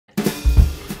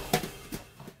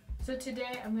So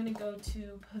today I'm gonna go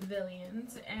to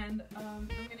Pavilions and I'm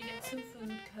gonna get some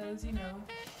food because, you know,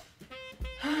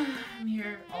 I'm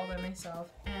here all by myself.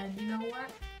 And you know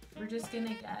what? We're just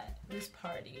gonna get this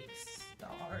party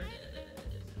started.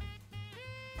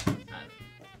 I don't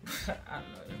know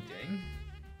what I'm doing.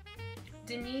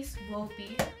 Denise will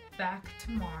be back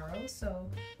tomorrow, so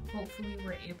hopefully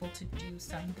we're able to do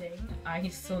something. I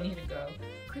still need to go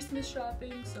Christmas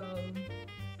shopping, so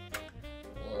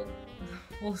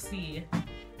we'll see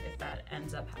if that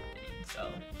ends up happening. So,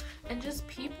 and just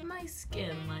peep my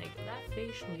skin, like that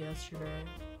facial yesterday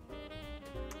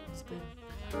was good.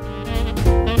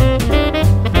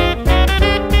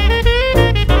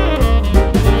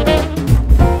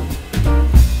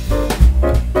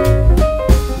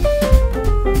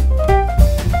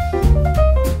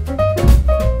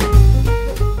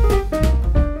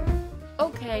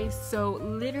 Okay, so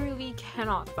literally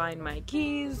cannot find my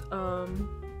keys.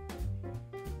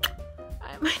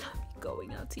 I might not be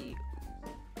going out to eat.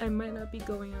 I might not be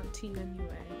going out to eat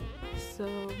anyway. So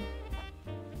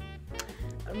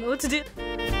I don't know what to do.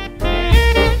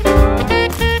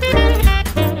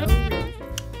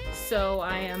 So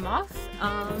I am off.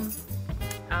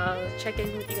 I'll check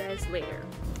in with you guys later.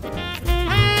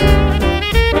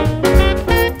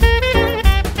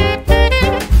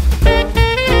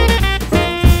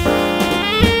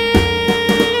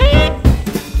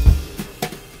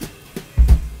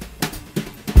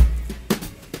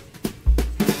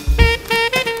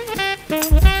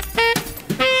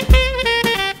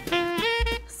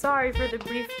 Sorry for the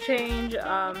brief change.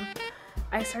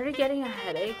 I started getting a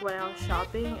headache when I was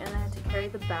shopping, and I had to carry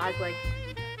the bag, like,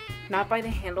 not by the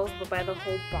handles, but by the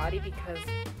whole body, because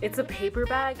it's a paper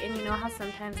bag, and you know how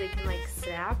sometimes they can, like,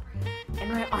 snap,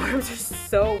 and my arms are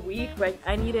so weak, like,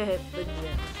 I need to hit the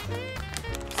gym.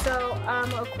 So,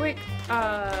 a quick,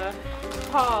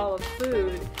 haul of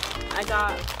food. I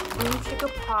got Boom Chicka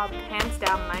Pop, hands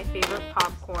down my favorite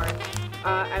popcorn.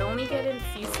 I only get in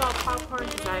sea salt popcorn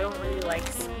because I don't really like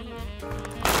sweet.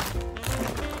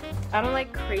 I don't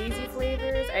like crazy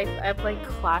flavors. I like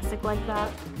classic like that.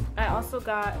 I also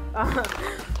got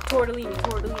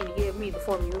tortellini gave me the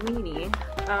formulini.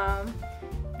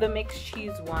 The mixed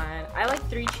cheese one. I like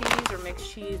 3 cheese or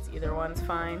mixed cheese. Either one's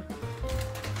fine.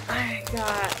 I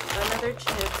got another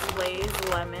chips Lay's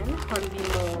lemon con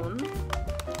limon.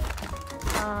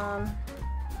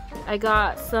 I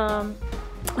got some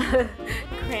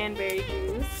cranberry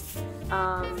juice.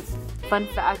 Fun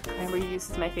fact, cranberry juice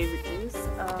is my favorite juice.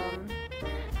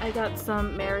 I got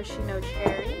some maraschino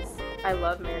cherries. I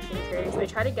love maraschino cherries. I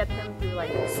try to get them through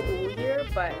like the school year,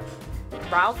 but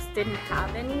Ralph's didn't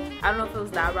have any. I don't know if it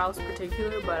was that Ralph's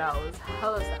particular, but I was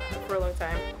hella sad for a long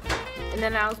time. And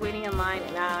then I was waiting in line,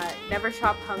 and I never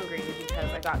shop hungry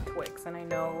because I got Twix, and I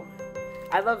know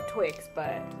I love Twix,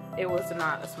 but it was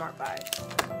not a smart buy.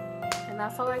 And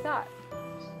that's all I got.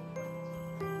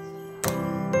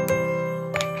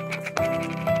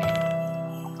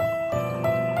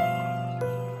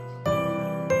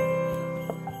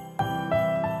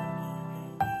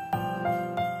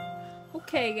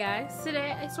 Okay guys,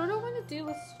 today I sort of want to do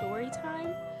a story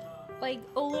time, like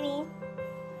a little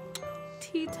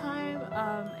tea time.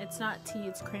 It's not tea,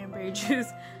 it's cranberry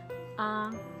juice.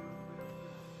 And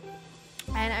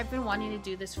I've been wanting to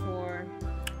do this for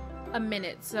a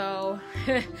minute, so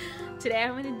today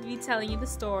I'm going to be telling you the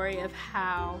story of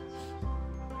how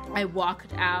I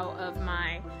walked out of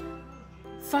my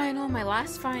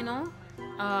last final,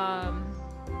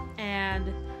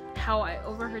 and how I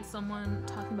overheard someone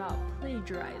talking about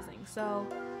plagiarizing. So,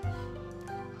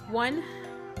 one,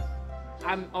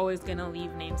 I'm always gonna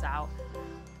leave names out,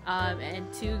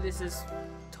 and two, this is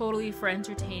totally for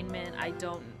entertainment. I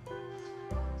don't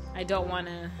want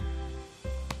to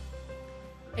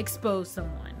expose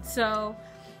someone. So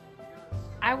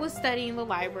I was studying the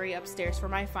library upstairs for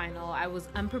my final. I was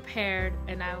unprepared,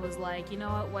 and I was like, you know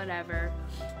what, whatever.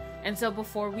 And so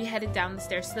before we headed down the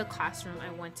stairs to the classroom, I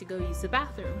went to go use the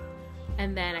bathroom.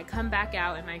 And then I come back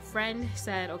out, and my friend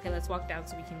said, okay, let's walk down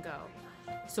so we can go.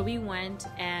 So we went,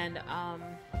 and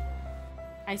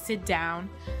I sit down,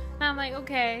 and I'm like,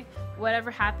 okay, whatever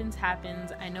happens,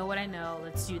 happens. I know what I know.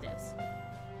 Let's do this.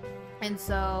 And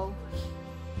so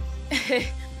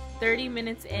 30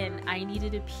 minutes in, I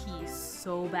needed a pee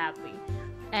so badly.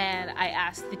 And I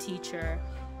asked the teacher,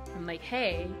 I'm like,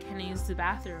 hey, can I use the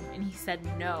bathroom? And he said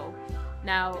no.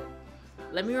 Now,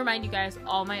 let me remind you guys,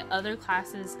 all my other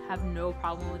classes have no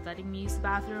problem with letting me use the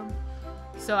bathroom.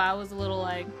 So I was a little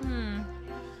like,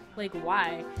 like,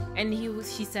 why? And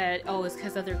she said, oh, it's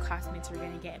because other classmates were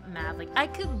gonna get mad. Like, I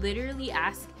could literally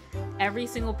ask every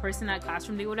single person in that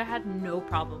classroom, they would have had no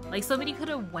problem. Like, somebody could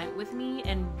have went with me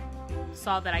and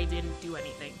saw that I didn't do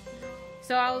anything.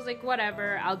 So I was like,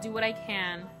 whatever, I'll do what I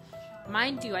can.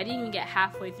 Mind you, I didn't even get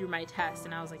halfway through my test,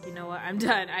 and I was like, you know what, I'm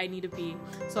done, I need to pee.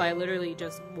 So I literally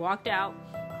just walked out.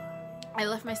 I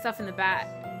left my stuff in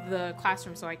the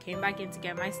classroom, so I came back in to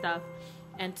get my stuff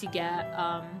and to get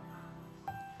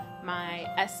my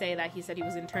essay that he said he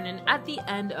was gonna turn in at the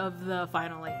end of the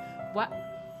final. Like, what?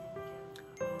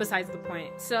 Besides the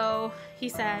point. So he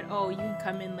said, oh, you can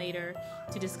come in later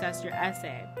to discuss your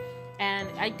essay. And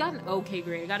I got an okay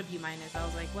grade. I got a B-. I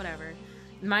was like, whatever.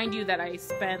 Mind you that I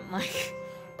spent, like,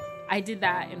 I did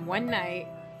that in one night,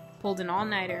 pulled an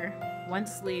all-nighter, went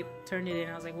to sleep, turned it in.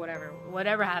 I was like,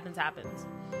 whatever happens, happens.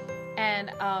 And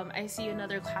I see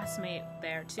another classmate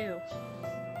there too.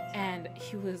 And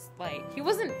he was like, he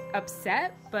wasn't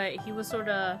upset, but he was sort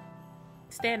of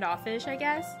standoffish, I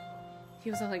guess. He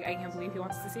was like, I can't believe he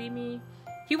wants to see me.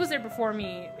 He was there before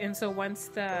me, and so once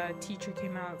the teacher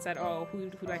came out and said, oh, who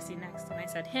do I see next? And I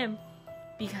said him,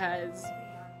 because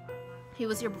he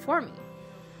was here before me.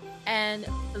 And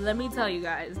let me tell you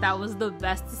guys, that was the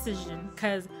best decision,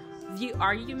 because the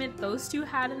argument those two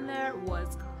had in there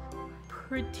was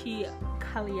pretty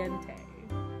caliente.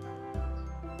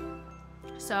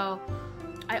 So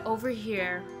I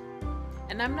overhear,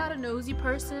 and I'm not a nosy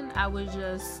person, I was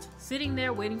just sitting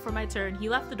there waiting for my turn. He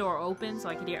left the door open so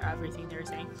I could hear everything they were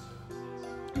saying.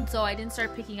 And so I didn't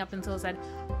start picking up until it said,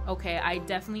 okay, I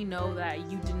definitely know that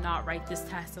you did not write this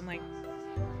test. I'm like,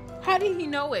 how did he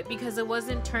know it? Because it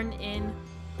wasn't turned in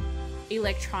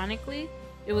electronically,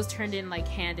 it was turned in like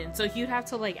hand in. So you'd have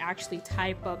to like actually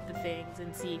type up the things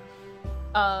and see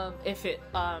if it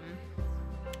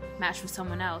matched with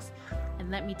someone else. And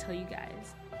let me tell you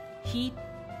guys,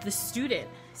 the student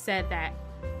said that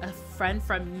a friend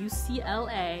from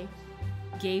UCLA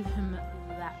gave him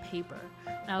that paper.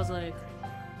 And I was like,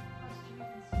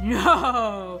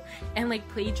 no. And like,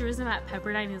 plagiarism at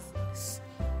Pepperdine is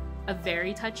a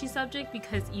very touchy subject,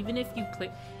 because even if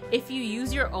you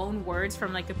use your own words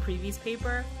from like a previous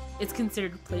paper, it's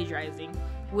considered plagiarizing,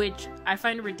 which I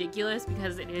find ridiculous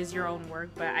because it is your own work.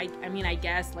 But I mean, I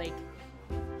guess like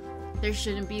there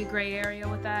shouldn't be a gray area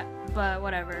with that, but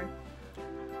whatever.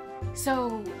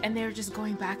 So, and they're just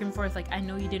going back and forth, like, I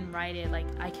know you didn't write it, like,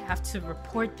 I have to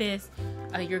report this,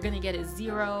 you're gonna get a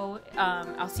 0,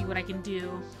 I'll see what I can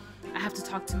do, I have to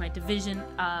talk to my division,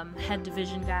 head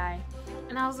division guy.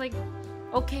 And I was like,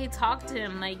 okay, talk to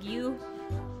him, like,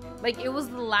 it was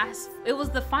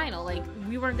the final, like,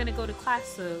 we weren't gonna go to class,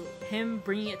 so him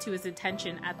bringing it to his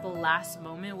attention at the last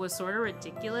moment was sort of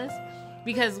ridiculous,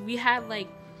 because we had, like,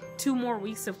 2 more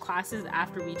weeks of classes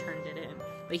after we turned it in.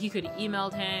 Like, he could have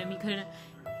emailed him, he couldn't,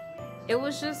 it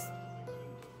was just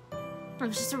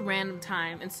a random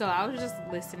time. And so I was just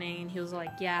listening, and he was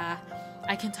like, yeah,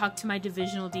 I can talk to my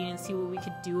divisional dean and see what we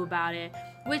could do about it,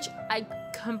 which I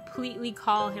completely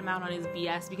call him out on his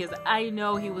BS, because I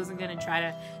know he wasn't gonna try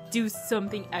to do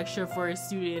something extra for a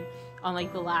student on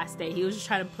like the last day. He was just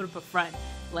trying to put up a front.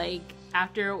 Like,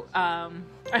 after I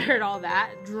heard all that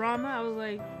drama, I was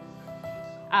like,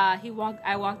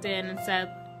 I walked in and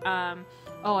said,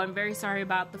 oh, I'm very sorry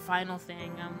about the final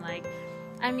thing. I'm like,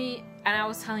 I mean, and I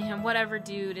was telling him, whatever,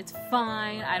 dude, it's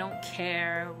fine, I don't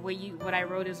care, what I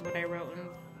wrote is what I wrote, and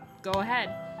go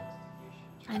ahead.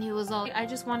 And he was all, I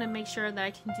just want to make sure that I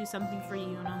can do something for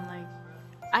you. And I'm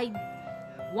like,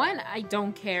 one, I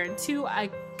don't care, and 2,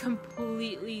 I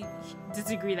completely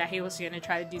disagree that he was gonna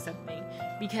try to do something,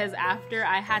 because after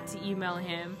I had to email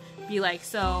him, be like,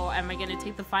 so am I gonna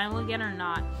take the final again or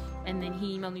not? And then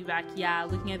he emailed me back, yeah,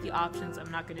 looking at the options, I'm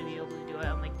not gonna be able to do it.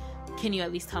 I'm like, can you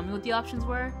at least tell me what the options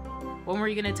were? When were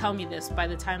you gonna tell me this? By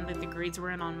the time that the grades were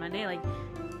in on Monday? Like,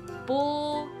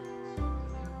 bull.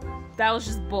 That was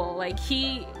just bull. Like,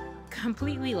 he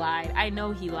completely lied. I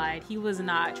know he lied. He was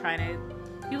not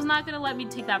gonna let me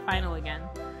take that final again.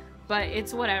 But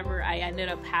it's whatever. I ended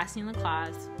up passing the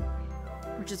class,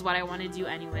 which is what I wanted to do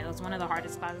anyway. It was one of the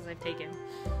hardest classes I've taken.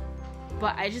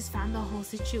 But I just found the whole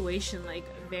situation, like,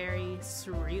 very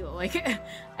surreal. Like,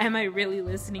 am I really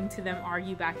listening to them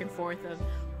argue back and forth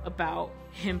about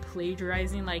him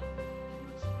plagiarizing? Like,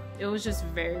 it was just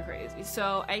very crazy.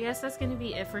 So I guess that's gonna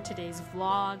be it for today's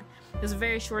vlog. It was a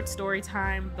very short story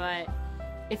time, but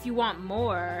if you want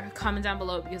more, comment down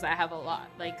below, because I have a lot.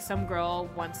 Like, some girl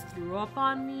once threw up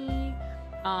on me.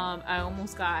 I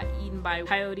almost got eaten by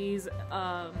coyotes.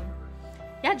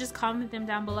 Yeah, just comment them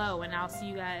down below, and I'll see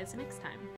you guys next time.